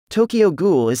Tokyo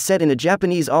Ghoul is set in a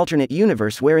Japanese alternate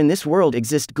universe where in this world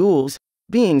exist ghouls,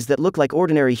 beings that look like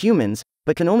ordinary humans,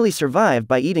 but can only survive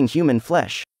by eating human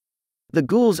flesh. The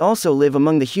ghouls also live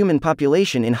among the human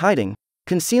population in hiding,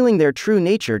 concealing their true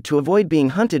nature to avoid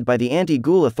being hunted by the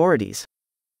anti-ghoul authorities.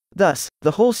 Thus,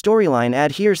 the whole storyline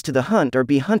adheres to the hunt or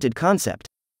be hunted concept.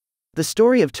 The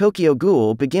story of Tokyo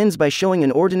Ghoul begins by showing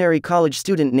an ordinary college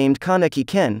student named Kaneki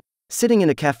Ken, sitting in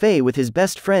a cafe with his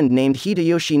best friend named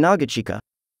Hideyoshi Nagachika,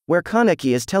 where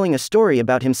Kaneki is telling a story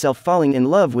about himself falling in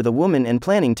love with a woman and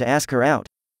planning to ask her out.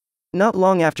 Not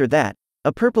long after that,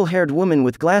 a purple-haired woman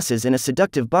with glasses and a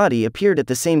seductive body appeared at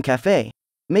the same cafe,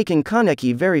 making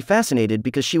Kaneki very fascinated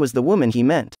because she was the woman he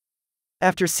meant.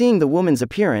 After seeing the woman's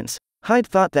appearance, Hyde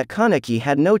thought that Kaneki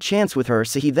had no chance with her,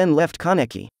 so he then left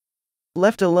Kaneki.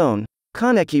 Left alone,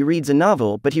 Kaneki reads a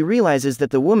novel, but he realizes that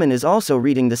the woman is also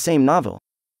reading the same novel.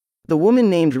 The woman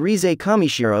named Rize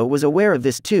Kamishiro was aware of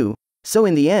this too, so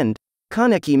in the end,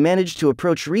 Kaneki managed to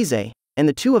approach Rize, and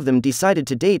the two of them decided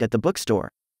to date at the bookstore.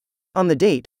 On the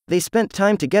date, they spent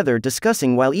time together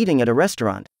discussing while eating at a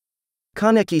restaurant.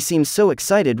 Kaneki seems so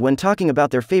excited when talking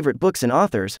about their favorite books and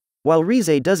authors, while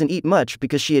Rize doesn't eat much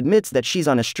because she admits that she's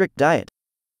on a strict diet.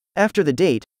 After the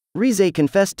date, Rize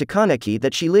confessed to Kaneki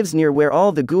that she lives near where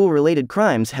all the ghoul-related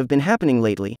crimes have been happening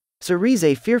lately, so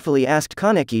Rize fearfully asked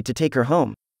Kaneki to take her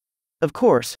home. Of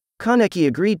course, Kaneki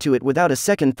agreed to it without a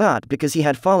second thought because he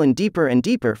had fallen deeper and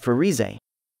deeper for Rize.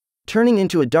 Turning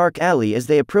into a dark alley as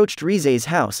they approached Rize's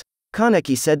house,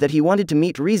 Kaneki said that he wanted to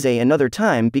meet Rize another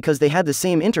time because they had the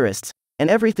same interests, and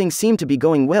everything seemed to be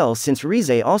going well since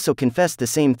Rize also confessed the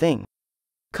same thing.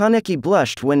 Kaneki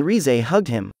blushed when Rize hugged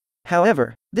him.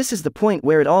 However, this is the point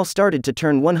where it all started to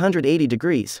turn 180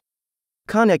 degrees.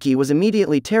 Kaneki was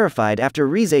immediately terrified after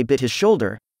Rize bit his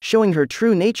shoulder, showing her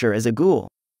true nature as a ghoul.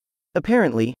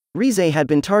 Apparently, Rize had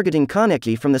been targeting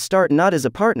Kaneki from the start not as a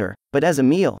partner, but as a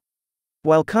meal.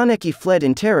 While Kaneki fled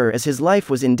in terror as his life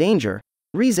was in danger,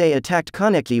 Rize attacked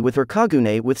Kaneki with her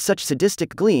kagune with such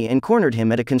sadistic glee and cornered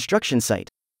him at a construction site.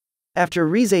 After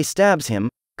Rize stabs him,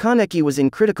 Kaneki was in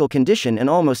critical condition and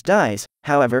almost dies.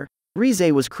 However,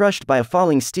 Rize was crushed by a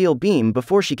falling steel beam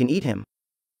before she can eat him.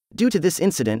 Due to this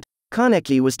incident,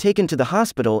 Kaneki was taken to the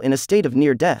hospital in a state of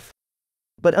near death.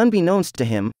 But unbeknownst to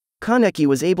him, Kaneki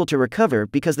was able to recover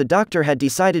because the doctor had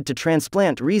decided to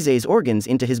transplant Rize's organs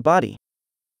into his body.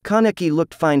 Kaneki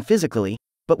looked fine physically,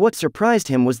 but what surprised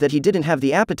him was that he didn't have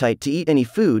the appetite to eat any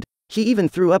food. He even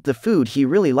threw up the food he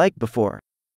really liked before.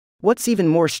 What's even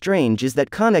more strange is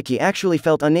that Kaneki actually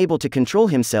felt unable to control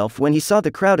himself when he saw the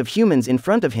crowd of humans in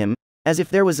front of him, as if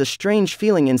there was a strange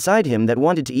feeling inside him that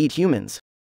wanted to eat humans.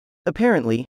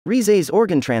 Apparently, Rize's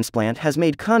organ transplant has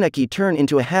made Kaneki turn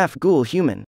into a half-ghoul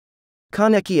human.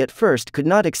 Kaneki at first could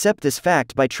not accept this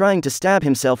fact by trying to stab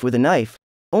himself with a knife,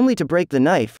 only to break the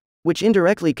knife, which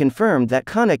indirectly confirmed that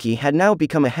Kaneki had now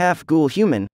become a half-ghoul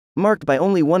human, marked by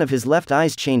only one of his left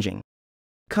eyes changing.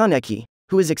 Kaneki,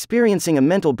 who is experiencing a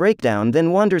mental breakdown,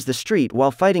 then wanders the street while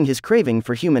fighting his craving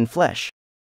for human flesh.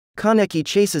 Kaneki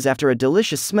chases after a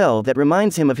delicious smell that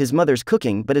reminds him of his mother's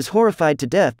cooking but is horrified to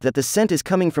death that the scent is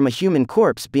coming from a human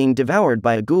corpse being devoured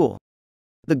by a ghoul.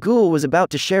 The ghoul was about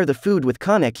to share the food with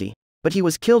Kaneki, but he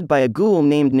was killed by a ghoul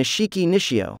named Nishiki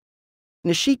Nishio.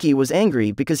 Nishiki was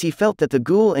angry because he felt that the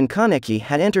ghoul and Kaneki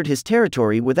had entered his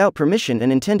territory without permission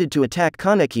and intended to attack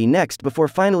Kaneki next before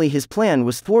finally his plan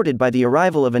was thwarted by the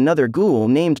arrival of another ghoul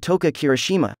named Toka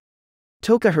Kirishima.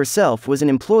 Toka herself was an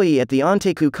employee at the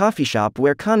Onteku coffee shop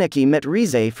where Kaneki met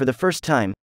Rize for the first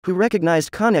time, who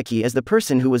recognized Kaneki as the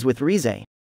person who was with Rize.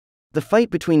 The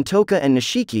fight between Toka and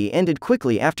Nishiki ended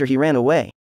quickly after he ran away.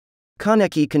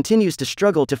 Kaneki continues to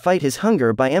struggle to fight his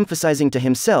hunger by emphasizing to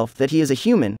himself that he is a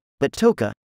human, but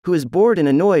Toka, who is bored and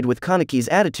annoyed with Kaneki's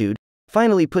attitude,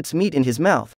 finally puts meat in his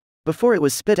mouth, before it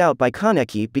was spit out by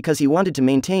Kaneki because he wanted to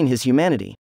maintain his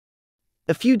humanity.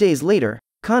 A few days later,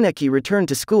 Kaneki returned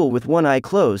to school with one eye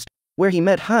closed, where he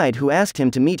met Hyde, who asked him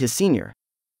to meet his senior.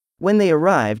 When they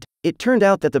arrived, it turned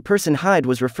out that the person Hyde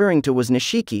was referring to was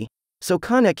Nishiki, so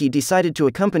Kaneki decided to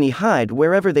accompany Hyde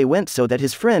wherever they went so that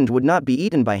his friend would not be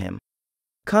eaten by him.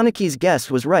 Kaneki's guess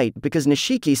was right because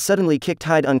Nishiki suddenly kicked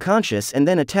Hyde unconscious and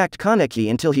then attacked Kaneki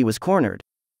until he was cornered.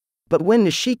 But when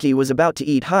Nishiki was about to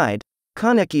eat Hyde,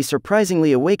 Kaneki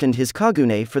surprisingly awakened his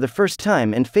kagune for the first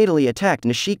time and fatally attacked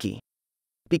Nishiki.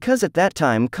 Because at that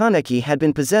time Kaneki had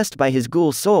been possessed by his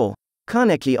ghoul soul,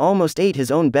 Kaneki almost ate his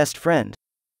own best friend.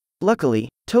 Luckily,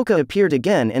 Toka appeared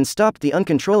again and stopped the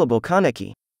uncontrollable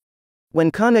Kaneki.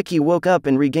 When Kaneki woke up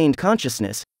and regained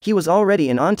consciousness, he was already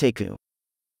in Onteku.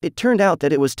 It turned out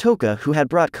that it was Toka who had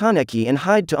brought Kaneki and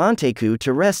Hyde to Onteku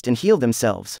to rest and heal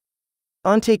themselves.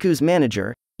 Onteku's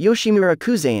manager, Yoshimura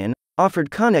Kuzein, offered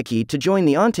Kaneki to join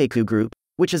the Anteku group,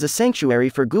 which is a sanctuary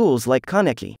for ghouls like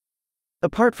Kaneki.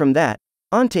 Apart from that,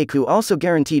 Anteku also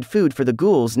guaranteed food for the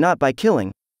ghouls not by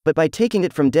killing, but by taking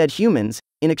it from dead humans,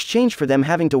 in exchange for them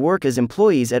having to work as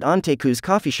employees at Anteku's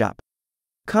coffee shop.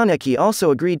 Kaneki also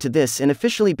agreed to this and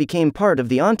officially became part of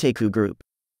the Anteku group.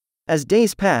 As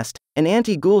days passed, an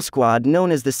anti-ghoul squad known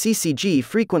as the CCG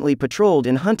frequently patrolled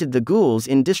and hunted the ghouls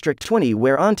in District 20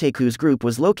 where Anteku's group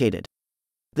was located.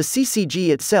 The CCG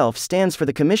itself stands for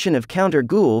the Commission of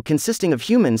Counter-Ghoul, consisting of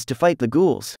humans to fight the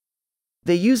ghouls.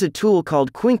 They use a tool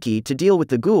called Quinky to deal with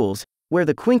the ghouls, where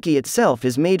the Quinky itself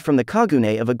is made from the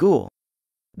kagune of a ghoul.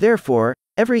 Therefore,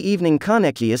 every evening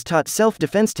Kaneki is taught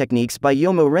self-defense techniques by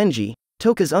Yomo Renji,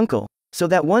 Toka's uncle, so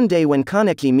that one day when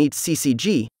Kaneki meets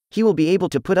CCG, he will be able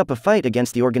to put up a fight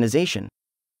against the organization.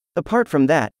 Apart from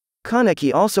that,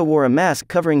 Kaneki also wore a mask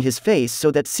covering his face so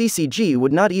that CCG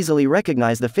would not easily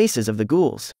recognize the faces of the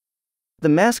ghouls. The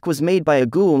mask was made by a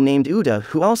ghoul named Uda,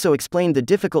 who also explained the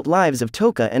difficult lives of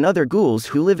Toka and other ghouls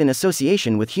who live in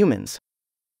association with humans.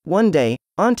 One day,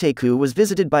 Anteku was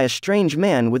visited by a strange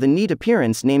man with a neat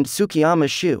appearance named Tsukiyama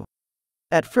Shu.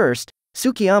 At first,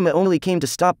 Tsukiyama only came to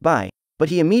stop by, but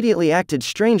he immediately acted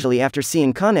strangely after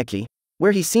seeing Kaneki,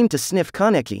 where he seemed to sniff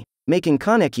Kaneki, making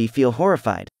Kaneki feel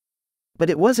horrified. But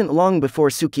it wasn't long before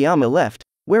Tsukiyama left,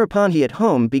 whereupon he at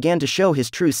home began to show his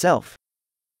true self.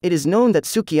 It is known that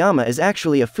Tsukiyama is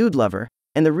actually a food lover,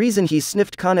 and the reason he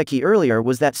sniffed Kaneki earlier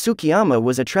was that Tsukiyama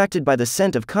was attracted by the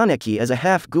scent of Kaneki as a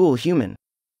half-ghoul human.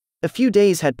 A few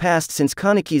days had passed since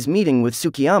Kaneki's meeting with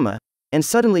Tsukiyama, and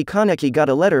suddenly Kaneki got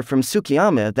a letter from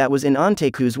Tsukiyama that was in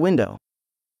Anteku's window.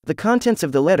 The contents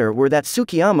of the letter were that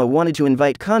Tsukiyama wanted to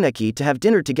invite Kaneki to have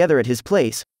dinner together at his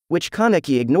place, which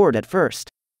Kaneki ignored at first.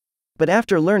 But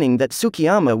after learning that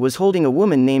Tsukiyama was holding a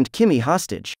woman named Kimi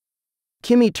hostage,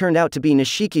 Kimi turned out to be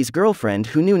Nishiki's girlfriend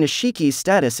who knew Nishiki's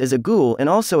status as a ghoul and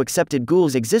also accepted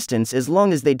ghouls' existence as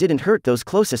long as they didn't hurt those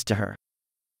closest to her.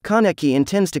 Kaneki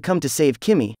intends to come to save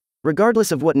Kimi,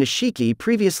 regardless of what Nishiki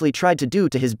previously tried to do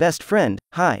to his best friend,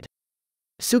 Hyde.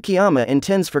 Tsukiyama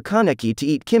intends for Kaneki to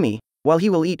eat Kimi, while he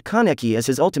will eat Kaneki as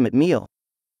his ultimate meal.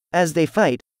 As they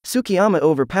fight, Tsukiyama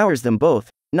overpowers them both,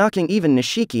 knocking even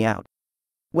Nishiki out.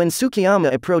 When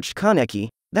Tsukiyama approached Kaneki,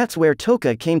 that's where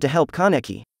Toka came to help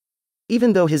Kaneki.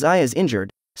 Even though his eye is injured,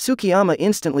 Tsukiyama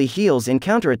instantly heals and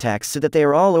counterattacks so that they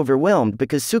are all overwhelmed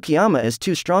because Tsukiyama is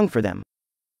too strong for them.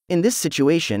 In this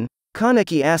situation,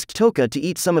 Kaneki asked Toka to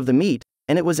eat some of the meat,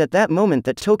 and it was at that moment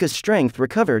that Toka's strength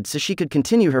recovered so she could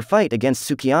continue her fight against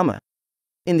Tsukiyama.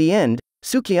 In the end,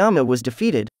 Tsukiyama was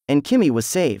defeated, and Kimi was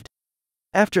saved.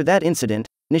 After that incident,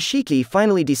 Nishiki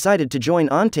finally decided to join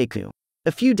Anteku.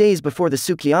 A few days before the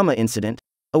Tsukiyama incident,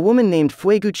 a woman named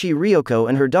Fueguchi Ryoko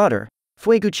and her daughter,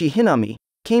 Fueguchi Hinami,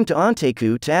 came to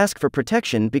Anteku to ask for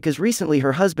protection because recently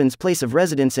her husband's place of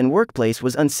residence and workplace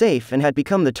was unsafe and had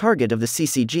become the target of the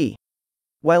CCG.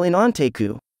 While in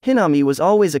Anteku, Hinami was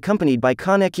always accompanied by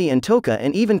Kaneki and Toka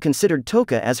and even considered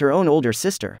Toka as her own older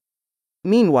sister.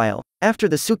 Meanwhile, after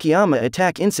the Tsukiyama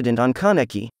attack incident on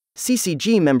Kaneki,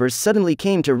 CCG members suddenly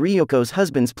came to Ryoko's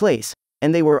husband's place,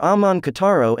 and they were Amon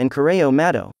Kotaro and Kureo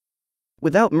Mado.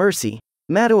 Without mercy,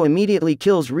 Mado immediately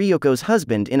kills Ryoko's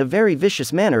husband in a very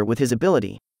vicious manner with his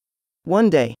ability. One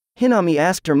day, Hinami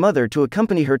asked her mother to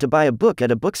accompany her to buy a book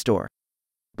at a bookstore.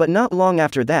 But not long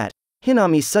after that,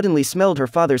 Hinami suddenly smelled her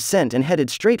father's scent and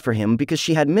headed straight for him because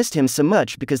she had missed him so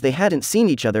much because they hadn't seen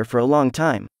each other for a long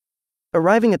time.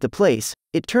 Arriving at the place,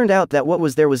 it turned out that what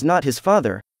was there was not his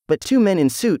father, but two men in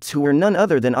suits who were none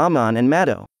other than Amon and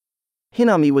Mado.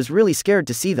 Hinami was really scared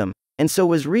to see them, and so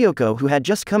was Ryoko, who had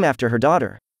just come after her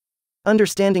daughter.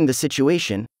 Understanding the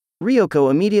situation,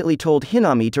 Ryoko immediately told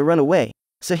Hinami to run away,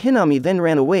 so Hinami then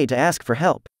ran away to ask for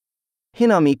help.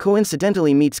 Hinami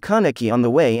coincidentally meets Kaneki on the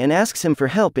way and asks him for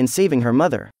help in saving her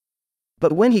mother.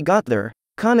 But when he got there,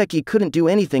 Kaneki couldn't do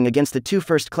anything against the two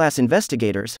first-class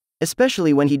investigators,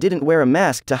 especially when he didn't wear a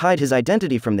mask to hide his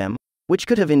identity from them, which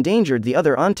could have endangered the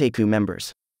other Anteku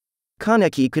members.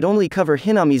 Kaneki could only cover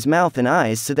Hinami's mouth and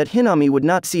eyes so that Hinami would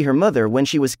not see her mother when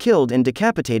she was killed and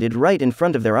decapitated right in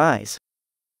front of their eyes.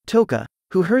 Toka,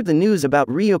 who heard the news about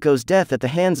Ryoko's death at the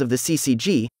hands of the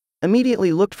CCG,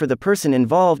 immediately looked for the person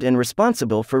involved and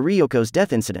responsible for Ryoko's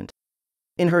death incident.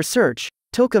 In her search,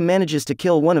 Toka manages to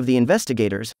kill one of the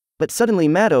investigators, but suddenly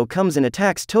Mado comes and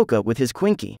attacks Toka with his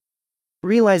Quinky.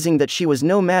 Realizing that she was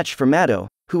no match for Mado,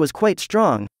 who was quite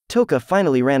strong, Toka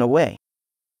finally ran away.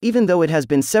 Even though it has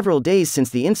been several days since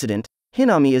the incident,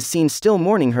 Hinami is seen still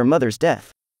mourning her mother's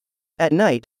death. At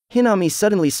night, Hinami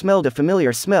suddenly smelled a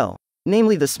familiar smell,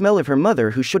 namely the smell of her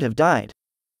mother who should have died.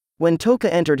 When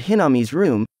Toka entered Hinami's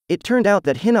room, it turned out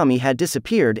that Hinami had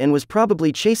disappeared and was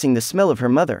probably chasing the smell of her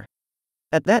mother.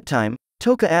 At that time,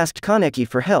 Toka asked Kaneki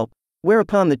for help,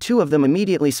 whereupon the two of them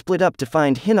immediately split up to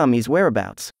find Hinami's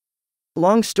whereabouts.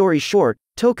 Long story short,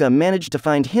 Toka managed to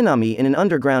find Hinami in an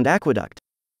underground aqueduct.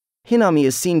 Hinami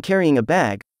is seen carrying a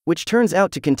bag, which turns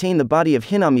out to contain the body of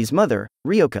Hinami's mother,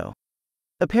 Ryoko.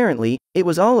 Apparently, it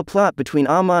was all a plot between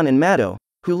Amon and Mado,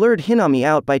 who lured Hinami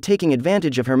out by taking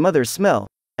advantage of her mother's smell,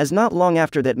 as not long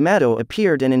after that Mado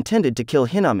appeared and intended to kill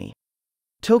Hinami.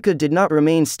 Toka did not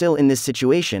remain still in this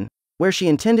situation, where she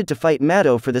intended to fight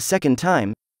Mado for the second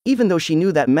time, even though she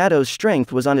knew that Mado's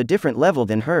strength was on a different level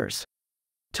than hers.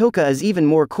 Toka is even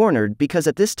more cornered because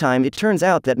at this time it turns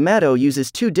out that Mado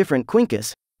uses two different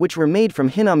quinkis, which were made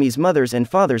from Hinami's mother's and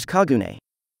father's kagune.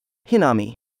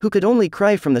 Hinami, who could only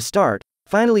cry from the start,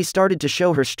 finally started to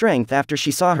show her strength after she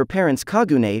saw her parents'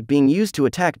 kagune being used to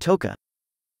attack Toka.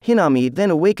 Hinami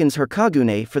then awakens her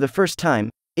kagune for the first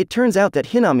time. It turns out that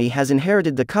Hinami has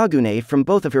inherited the kagune from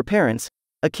both of her parents,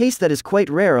 a case that is quite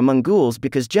rare among ghouls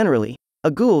because generally, a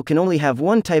ghoul can only have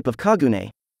one type of kagune,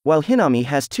 while Hinami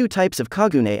has two types of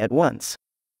kagune at once.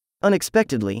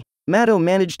 Unexpectedly, Mado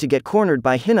managed to get cornered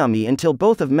by Hinami until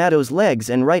both of Mado's legs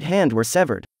and right hand were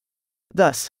severed.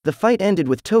 Thus, the fight ended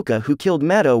with Toka who killed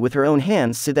Mado with her own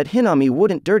hands so that Hinami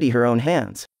wouldn't dirty her own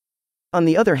hands. On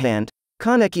the other hand,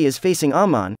 Kaneki is facing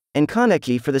Amon, and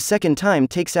Kaneki for the second time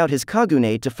takes out his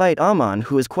kagune to fight Amon,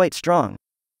 who is quite strong.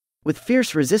 With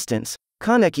fierce resistance,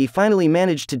 Kaneki finally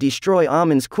managed to destroy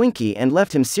Amon's quinki and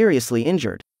left him seriously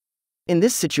injured. In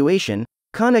this situation,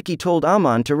 Kaneki told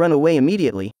Amon to run away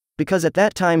immediately, because at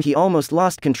that time he almost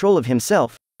lost control of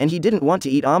himself, and he didn't want to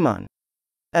eat Amon.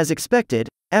 As expected,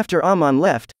 after Amon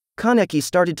left, Kaneki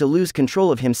started to lose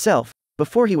control of himself,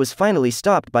 before he was finally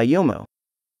stopped by Yomo.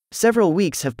 Several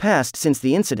weeks have passed since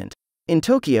the incident. In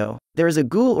Tokyo, there is a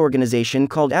ghoul organization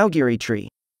called Aogiri Tree.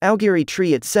 Aogiri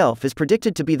Tree itself is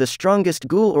predicted to be the strongest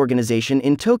ghoul organization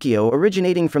in Tokyo,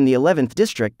 originating from the 11th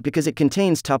district because it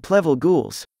contains top-level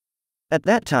ghouls. At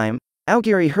that time,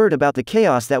 Aogiri heard about the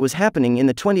chaos that was happening in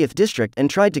the 20th district and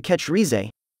tried to catch Rize,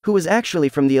 who was actually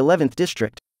from the 11th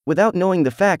district, without knowing the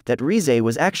fact that Rize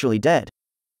was actually dead.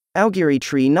 Aogiri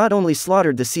Tree not only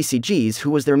slaughtered the CCGs, who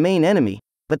was their main enemy,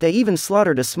 but they even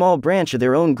slaughtered a small branch of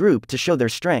their own group to show their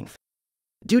strength.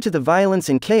 Due to the violence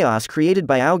and chaos created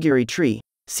by Aogiri Tree,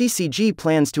 CCG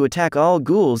plans to attack all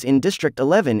ghouls in District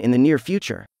 11 in the near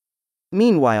future.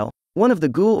 Meanwhile, one of the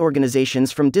ghoul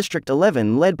organizations from District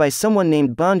 11 led by someone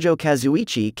named Banjo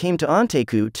Kazuichi came to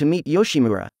Anteku to meet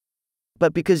Yoshimura.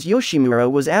 But because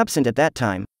Yoshimura was absent at that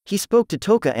time, he spoke to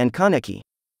Toka and Kaneki.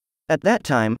 At that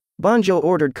time, Banjo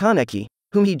ordered Kaneki,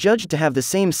 whom he judged to have the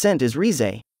same scent as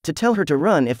Rize, to tell her to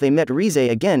run if they met Rize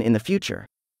again in the future.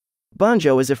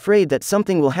 Banjo is afraid that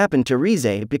something will happen to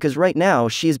Rize because right now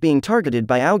she is being targeted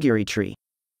by Aogiri Tree.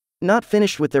 Not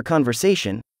finished with their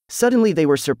conversation, suddenly they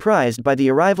were surprised by the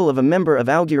arrival of a member of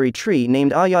Aogiri Tree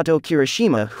named Ayato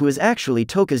Kirishima, who is actually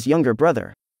Toka's younger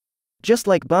brother. Just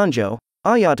like Banjo,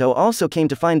 Ayato also came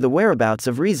to find the whereabouts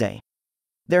of Rize.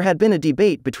 There had been a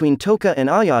debate between Toka and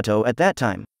Ayato at that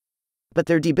time. But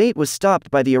their debate was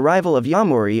stopped by the arrival of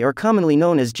Yamori, or commonly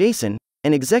known as Jason,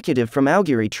 an executive from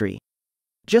Aogiri Tree.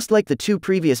 Just like the two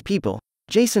previous people,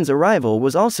 Jason's arrival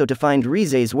was also to find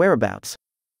Rize's whereabouts.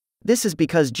 This is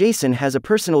because Jason has a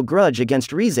personal grudge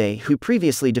against Rize, who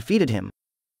previously defeated him.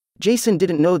 Jason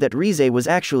didn't know that Rize was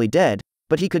actually dead,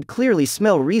 but he could clearly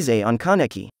smell Rize on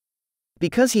Kaneki.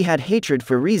 Because he had hatred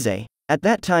for Rize, at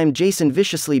that time Jason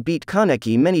viciously beat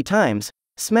Kaneki many times,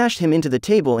 smashed him into the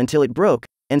table until it broke,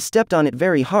 and stepped on it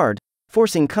very hard,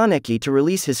 forcing Kaneki to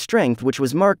release his strength, which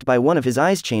was marked by one of his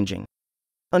eyes changing.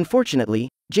 Unfortunately,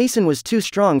 Jason was too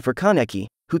strong for Kaneki,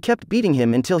 who kept beating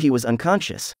him until he was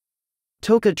unconscious.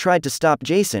 Toka tried to stop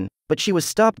Jason, but she was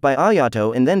stopped by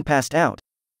Ayato and then passed out.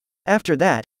 After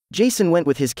that, Jason went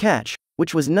with his catch,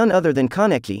 which was none other than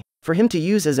Kaneki, for him to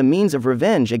use as a means of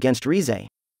revenge against Rize.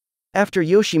 After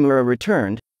Yoshimura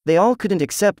returned, they all couldn't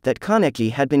accept that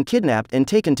Kaneki had been kidnapped and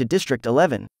taken to District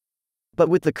 11. But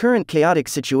with the current chaotic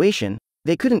situation,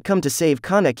 they couldn't come to save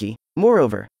Kaneki.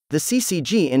 Moreover, the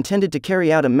CCG intended to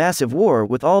carry out a massive war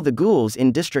with all the ghouls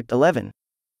in District 11.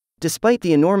 Despite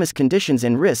the enormous conditions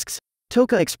and risks,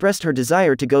 Toka expressed her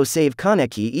desire to go save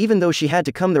Kaneki even though she had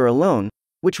to come there alone,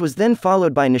 which was then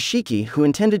followed by Nishiki, who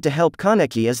intended to help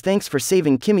Kaneki as thanks for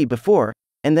saving Kimi before,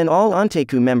 and then all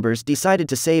Anteku members decided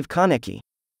to save Kaneki.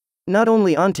 Not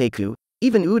only Anteku,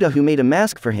 even Uda, who made a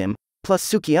mask for him, plus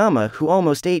Tsukiyama, who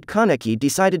almost ate Kaneki,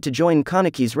 decided to join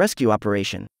Kaneki's rescue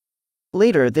operation.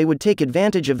 Later they would take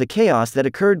advantage of the chaos that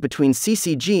occurred between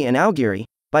CCG and Aogiri,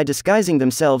 by disguising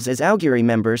themselves as Auguri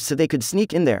members so they could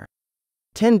sneak in there.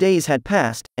 10 days had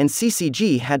passed, and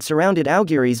CCG had surrounded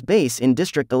Auguri's base in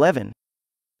District 11.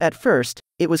 At first,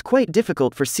 it was quite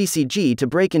difficult for CCG to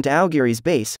break into Auguri's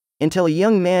base, until a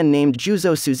young man named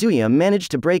Juzo Suzuya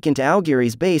managed to break into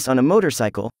Auguri's base on a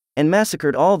motorcycle, and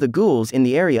massacred all the ghouls in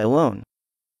the area alone.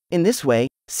 In this way,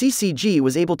 CCG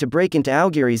was able to break into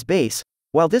Auguri's base,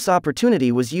 while this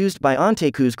opportunity was used by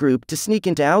Anteku's group to sneak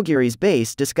into Auguri's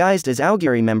base disguised as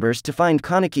Auguri members to find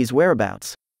Kaneki's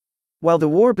whereabouts. While the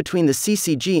war between the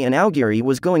CCG and Auguri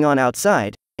was going on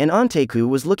outside, and Anteku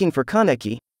was looking for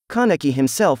Kaneki, Kaneki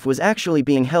himself was actually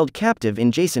being held captive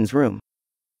in Jason's room.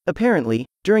 Apparently,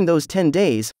 during those 10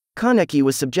 days, Kaneki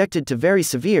was subjected to very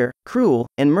severe, cruel,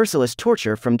 and merciless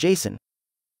torture from Jason.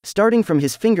 Starting from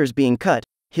his fingers being cut,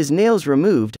 his nails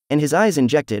removed, and his eyes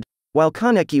injected, while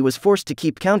Kaneki was forced to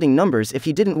keep counting numbers if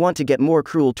he didn't want to get more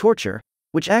cruel torture,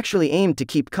 which actually aimed to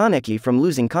keep Kaneki from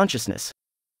losing consciousness.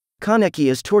 Kaneki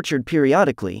is tortured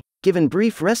periodically, given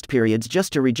brief rest periods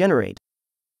just to regenerate.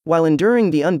 While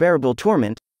enduring the unbearable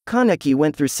torment, Kaneki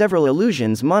went through several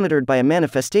illusions monitored by a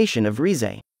manifestation of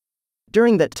Rize.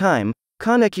 During that time,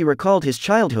 Kaneki recalled his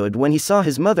childhood when he saw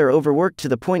his mother overworked to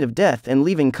the point of death and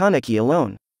leaving Kaneki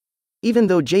alone. Even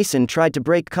though Jason tried to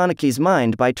break Kaneki's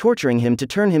mind by torturing him to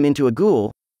turn him into a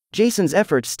ghoul, Jason's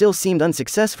efforts still seemed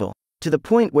unsuccessful, to the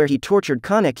point where he tortured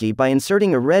Kaneki by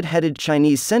inserting a red-headed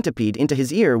Chinese centipede into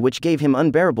his ear, which gave him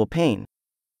unbearable pain.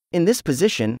 In this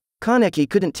position, Kaneki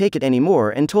couldn't take it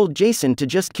anymore and told Jason to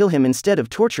just kill him instead of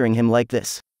torturing him like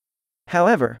this.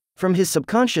 However, from his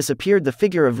subconscious appeared the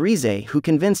figure of Rize, who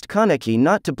convinced Kaneki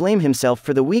not to blame himself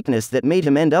for the weakness that made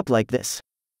him end up like this.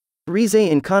 Rize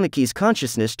in Kaneki's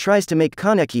consciousness tries to make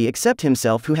Kaneki accept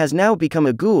himself, who has now become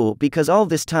a ghoul, because all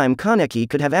this time Kaneki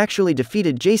could have actually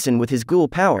defeated Jason with his ghoul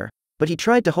power, but he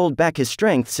tried to hold back his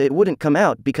strength so it wouldn't come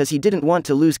out because he didn't want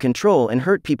to lose control and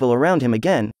hurt people around him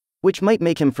again, which might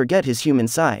make him forget his human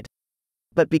side.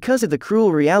 But because of the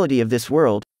cruel reality of this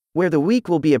world, where the weak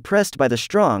will be oppressed by the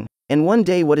strong, and one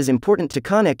day what is important to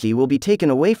Kaneki will be taken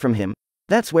away from him,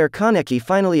 that's where Kaneki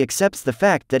finally accepts the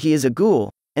fact that he is a ghoul,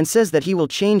 and says that he will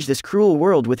change this cruel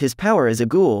world with his power as a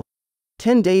ghoul.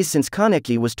 10 days since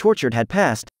Kaneki was tortured had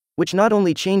passed, which not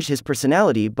only changed his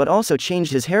personality but also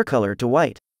changed his hair color to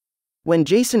white. When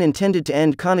Jason intended to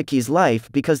end Kaneki's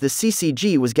life because the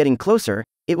CCG was getting closer,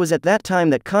 it was at that time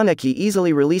that Kaneki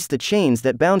easily released the chains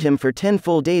that bound him for 10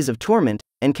 full days of torment,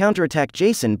 and counterattacked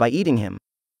Jason by eating him.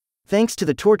 Thanks to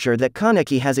the torture that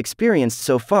Kaneki has experienced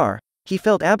so far, he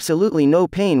felt absolutely no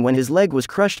pain when his leg was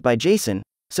crushed by Jason,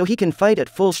 so he can fight at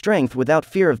full strength without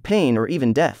fear of pain or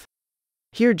even death.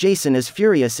 Here Jason is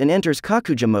furious and enters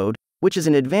Kakuja mode, which is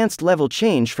an advanced level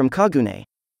change from Kagune.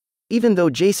 Even though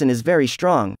Jason is very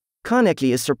strong,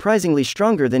 Kaneki is surprisingly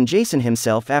stronger than Jason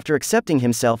himself after accepting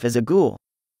himself as a ghoul.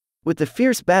 With the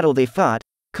fierce battle they fought,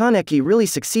 Kaneki really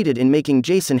succeeded in making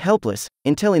Jason helpless,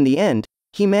 until in the end,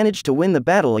 he managed to win the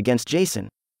battle against Jason.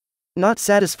 Not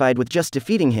satisfied with just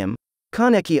defeating him,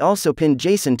 Kaneki also pinned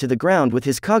Jason to the ground with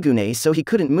his Kagune so he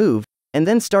couldn't move, and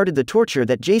then started the torture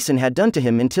that Jason had done to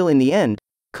him until in the end,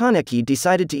 Kaneki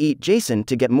decided to eat Jason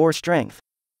to get more strength.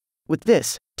 With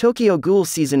this, Tokyo Ghoul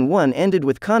Season 1 ended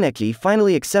with Kaneki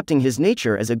finally accepting his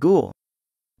nature as a ghoul.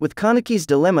 With Kaneki's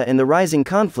dilemma and the rising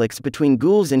conflicts between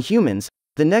ghouls and humans,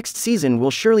 the next season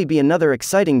will surely be another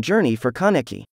exciting journey for Kaneki.